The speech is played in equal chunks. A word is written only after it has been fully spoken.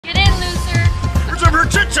her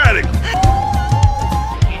chit-chatting.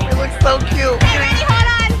 It looks so cute. Hey, Randy, hold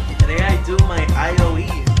on. Today I do my IOE.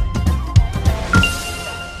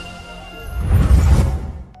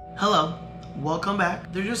 Hello, welcome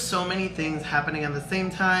back. There's just so many things happening at the same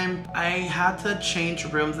time. I had to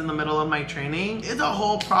change rooms in the middle of my training. It's a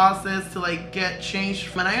whole process to like get changed.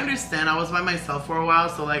 And I understand I was by myself for a while,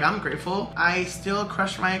 so like I'm grateful. I still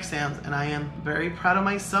crushed my exams and I am very proud of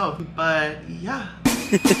myself, but yeah.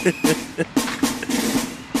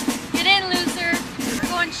 Get in, loser. We're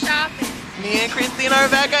going shopping. Me and Christine are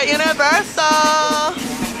back at Universal.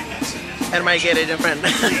 And might get it different.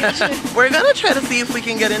 We're gonna try to see if we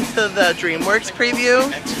can get into the DreamWorks preview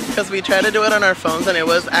because we tried to do it on our phones and it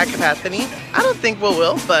was at capacity. I don't think we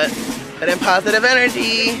will, but in positive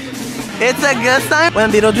energy. It's a good sign when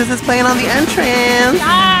Beetlejuice is playing on the entrance.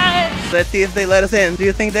 Yes. Let's see if they let us in. Do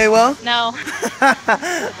you think they will? No.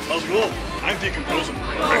 How's it going? I'm decomposing.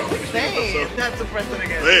 Hey, that's impressive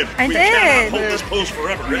again. Babe, I we did. cannot hold this pose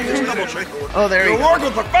forever. Just double check. Oh, there you You're go. working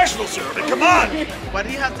with professionals here. I mean, come on. What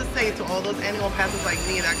do you have to say to all those annual passes like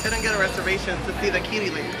me that couldn't get a reservation to see the Kitty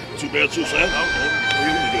Lady? Too bad, too sad. What are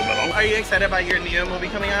you gonna do about it? Are you excited about your new movie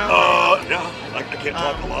coming out? Yeah. I can't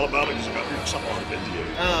talk a lot about it because I got something on the NDA.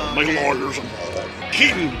 Oh, My okay. lawyers and all.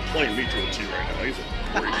 Keaton playing me to a T right now. He's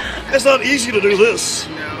it's not easy to do this.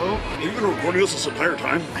 No, Have you been recording this entire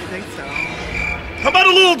time? I think so. How about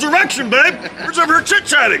a little direction, babe? We're just over here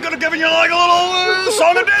chit-chatting. Could have given you like a little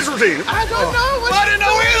song and dance routine. I don't know. I didn't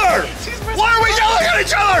know either. Why are we yelling at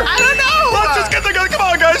each other? I don't know. Let's just get together. Come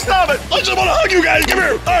on, guys, stop it. I just want to hug you guys. Come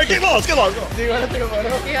here. All right, get lost, get lost. Go. Do you want to take a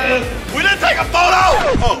photo? Yeah. We didn't take a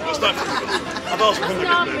photo. Oh, that's not for me. I thought it was for him to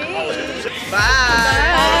Not get me.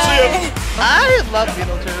 Bye. See ya. I love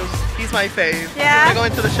Beetlejuice. He's my fave. Yeah? We're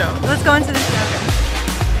going to the show. Let's go into the show.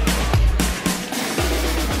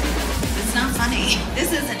 It's not funny.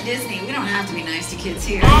 This isn't Disney. We don't have to be nice to kids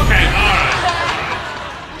here. Okay, all right.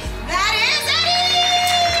 That is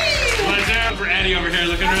Eddie! What's down for Eddie over here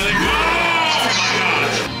looking really good? Oh my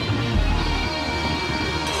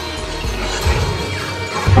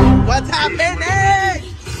gosh. What's happening?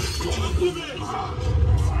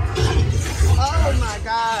 Oh my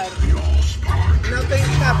God.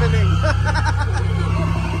 Nothing's happening.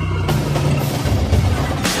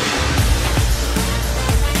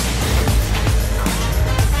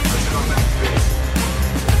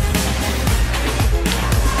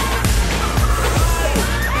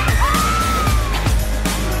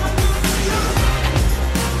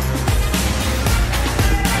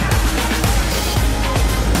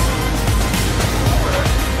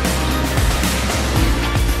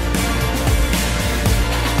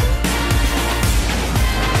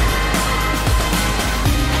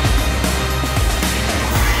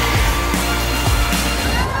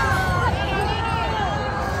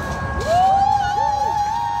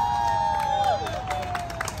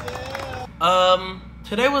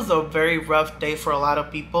 Today was a very rough day for a lot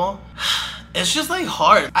of people. It's just like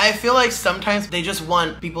hard. I feel like sometimes they just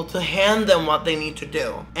want people to hand them what they need to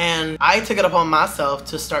do. And I took it upon myself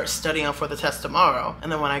to start studying for the test tomorrow.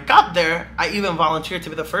 And then when I got there, I even volunteered to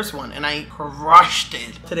be the first one and I crushed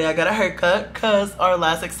it. Today I got a haircut because our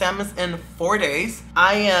last exam is in 4 days.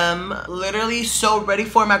 I am literally so ready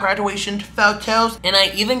for my graduation photos and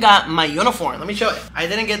I even got my uniform. Let me show it. I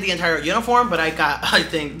didn't get the entire uniform, but I got, I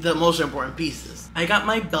think, the most important pieces. I got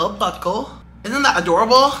my belt buckle. Isn't that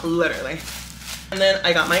adorable? Literally. And then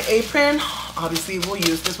I got my apron. Obviously, we'll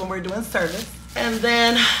use this when we're doing service. And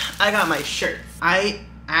then I got my shirts. I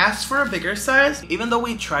asked for a bigger size. Even though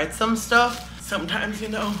we tried some stuff, sometimes, you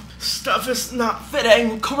know, stuff is not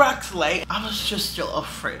fitting correctly. I was just still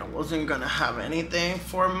afraid I wasn't gonna have anything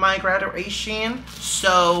for my graduation.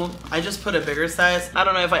 So I just put a bigger size. I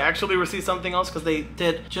don't know if I actually received something else because they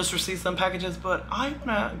did just receive some packages, but I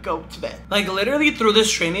wanna go to bed. Like literally through this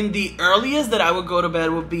training, the earliest that I would go to bed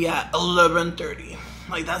would be at 11:30.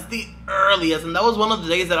 Like that's the earliest, and that was one of the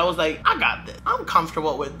days that I was like, I got this. I'm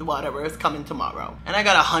comfortable with whatever is coming tomorrow. And I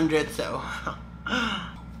got 100, so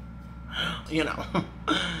you know.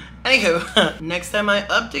 Anywho, next time I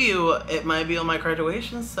update you, it might be on my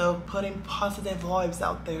graduation, so putting positive vibes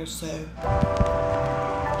out there, so.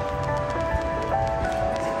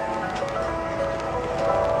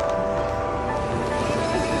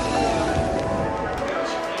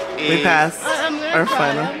 We passed our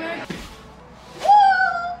final.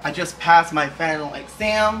 I just passed my final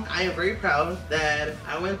exam. I am very proud that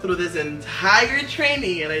I went through this entire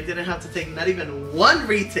training and I didn't have to take not even one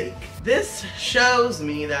retake. This shows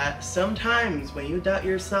me that sometimes when you doubt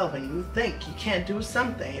yourself and you think you can't do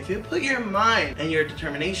something, if you put your mind and your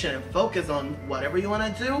determination and focus on whatever you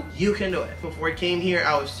want to do, you can do it. Before I came here,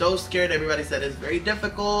 I was so scared. Everybody said it's very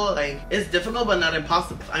difficult. Like, it's difficult but not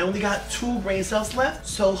impossible. I only got 2 brain cells left,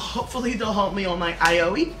 so hopefully they'll help me on my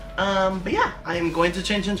IOE. But yeah, I'm going to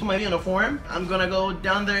change into my uniform. I'm gonna go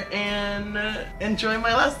down there and enjoy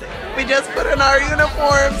my last day. We just put in our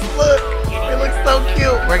uniforms. Look, it looks so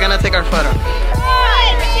cute. We're gonna take our photo.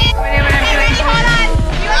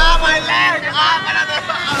 Ah, my leg!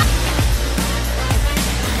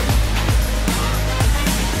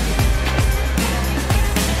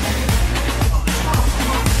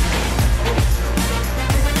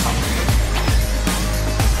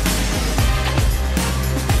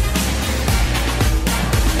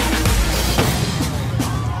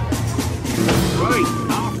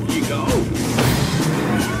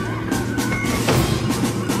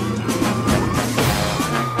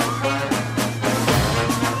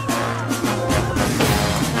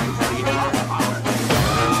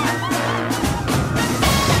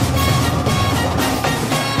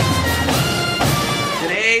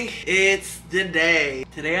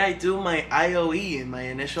 Today I do my IOE, my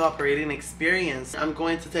initial operating experience. I'm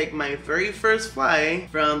going to take my very first flight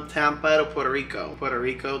from Tampa to Puerto Rico. Puerto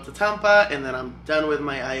Rico to Tampa, and then I'm done with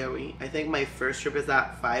my IOE. I think my first trip is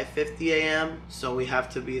at 5:50 a.m. so we have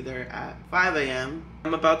to be there at 5 a.m.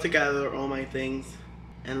 I'm about to gather all my things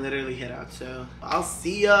and literally head out, so I'll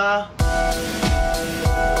see ya.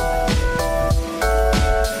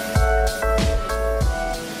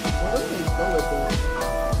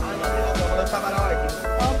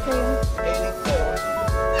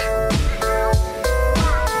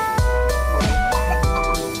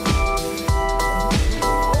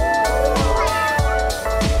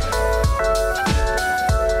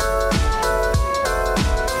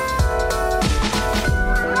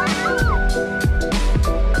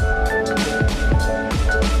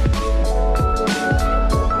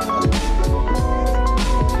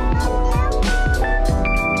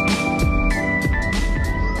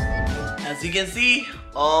 As you can see,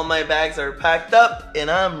 all my bags are packed up and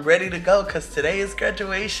I'm ready to go because today is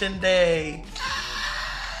graduation day.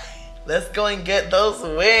 Let's go and get those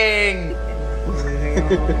wings.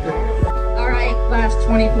 Alright, class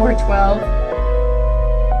 2412.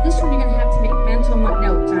 This one you're gonna have to make mental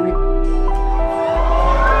notes on it.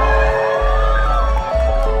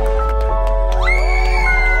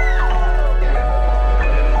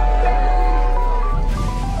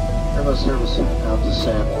 Service out to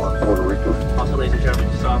San Juan, Puerto Rico. Also, ladies and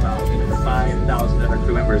gentlemen, you saw about 5,000 other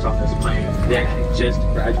crew members on this plane. They actually just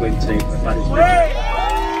graduated today from the flight.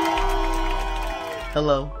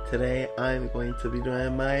 Hello, today I'm going to be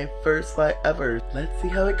doing my first flight ever. Let's see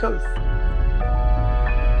how it goes.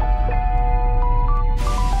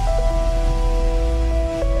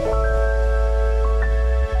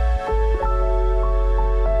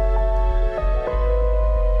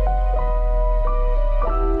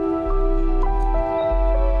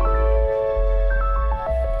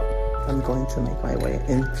 I'm going to make my way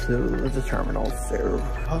into the terminal, so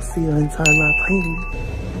I'll see you inside my plane.